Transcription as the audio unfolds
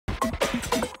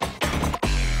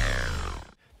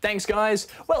Thanks, guys.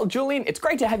 Well, Julian, it's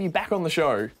great to have you back on the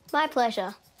show. My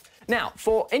pleasure. Now,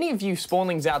 for any of you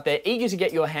spawnlings out there eager to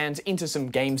get your hands into some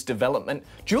games development,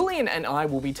 Julian and I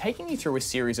will be taking you through a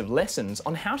series of lessons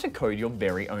on how to code your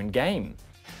very own game.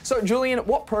 So, Julian,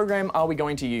 what program are we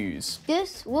going to use?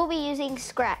 Goose, we'll be using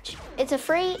Scratch. It's a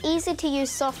free, easy-to-use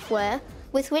software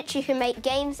with which you can make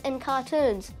games and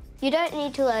cartoons. You don't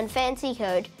need to learn fancy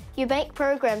code. You make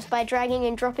programs by dragging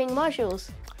and dropping modules.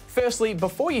 Firstly,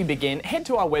 before you begin, head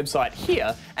to our website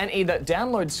here and either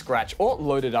download Scratch or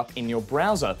load it up in your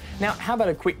browser. Now, how about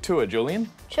a quick tour, Julian?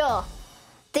 Sure.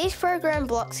 These program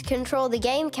blocks control the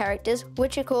game characters,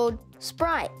 which are called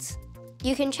sprites.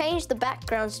 You can change the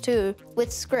backgrounds too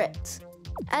with scripts.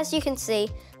 As you can see,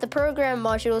 the program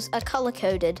modules are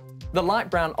color-coded. The light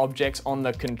brown objects on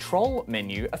the control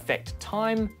menu affect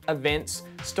time, events,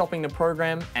 stopping the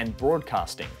program, and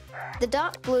broadcasting. The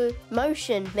dark blue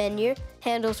motion menu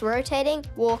handles rotating,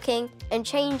 walking, and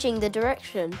changing the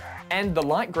direction. And the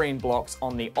light green blocks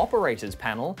on the operators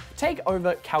panel take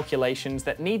over calculations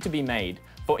that need to be made.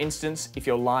 For instance, if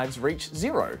your lives reach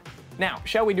 0. Now,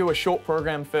 shall we do a short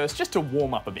program first, just to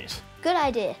warm up a bit? Good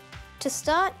idea. To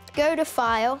start, go to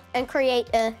File and create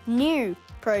a new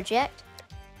project.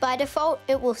 By default,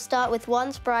 it will start with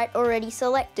one sprite already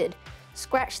selected.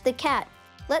 Scratch the cat.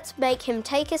 Let's make him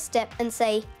take a step and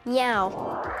say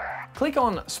meow. Click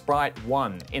on Sprite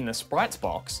 1 in the Sprites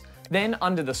box, then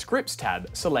under the Scripts tab,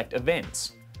 select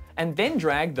Events, and then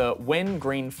drag the When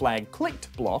Green Flag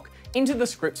Clicked block into the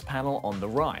Scripts panel on the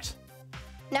right.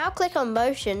 Now click on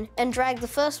Motion and drag the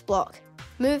first block.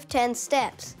 Move 10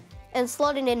 steps and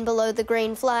slot it in below the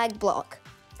green flag block.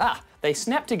 Ah, they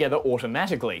snap together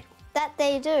automatically. That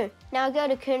they do. Now go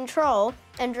to Control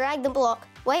and drag the block,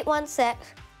 wait 1 sec,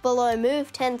 below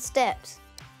Move 10 steps.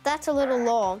 That's a little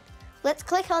long. Let's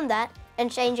click on that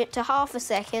and change it to ½ a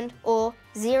second or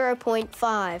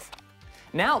 0.5.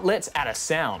 Now let's add a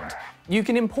sound. You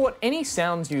can import any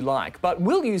sounds you like, but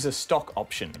we'll use a stock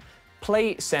option.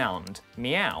 Play sound,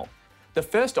 meow. The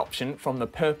first option from the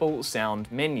purple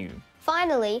sound menu.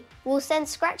 Finally, we'll send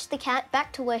Scratch the cat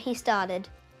back to where he started.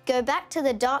 Go back to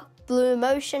the dark blue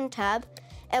motion tab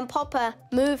and pop a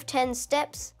Move 10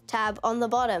 steps tab on the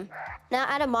bottom. Now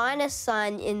add a minus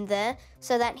sign in there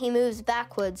so that he moves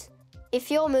backwards. If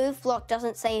your move block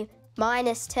doesn't say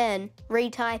 -10,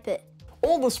 retype it.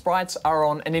 All the sprites are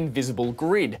on an invisible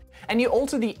grid, and you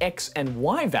alter the X and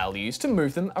Y values to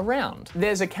move them around.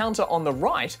 There's a counter on the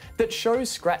right that shows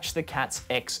Scratch the cat's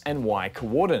X and Y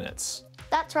coordinates.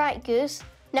 That's right, Goose.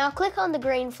 Now click on the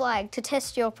green flag to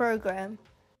test your program.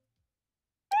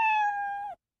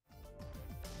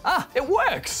 Ah, it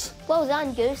works! Well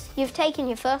done, Goose. You've taken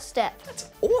your first step. That's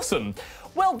awesome!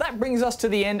 Well, that brings us to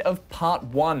the end of part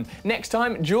 1. Next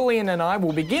time, Julian and I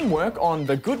will begin work on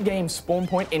the Good Game Spawn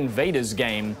Point Invaders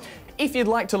game. If you'd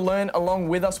like to learn along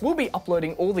with us, we'll be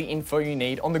uploading all the info you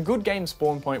need on the Good Game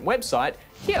Spawn Point website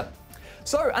here.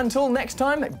 So until next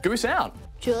time, Goose out.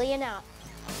 Julian out.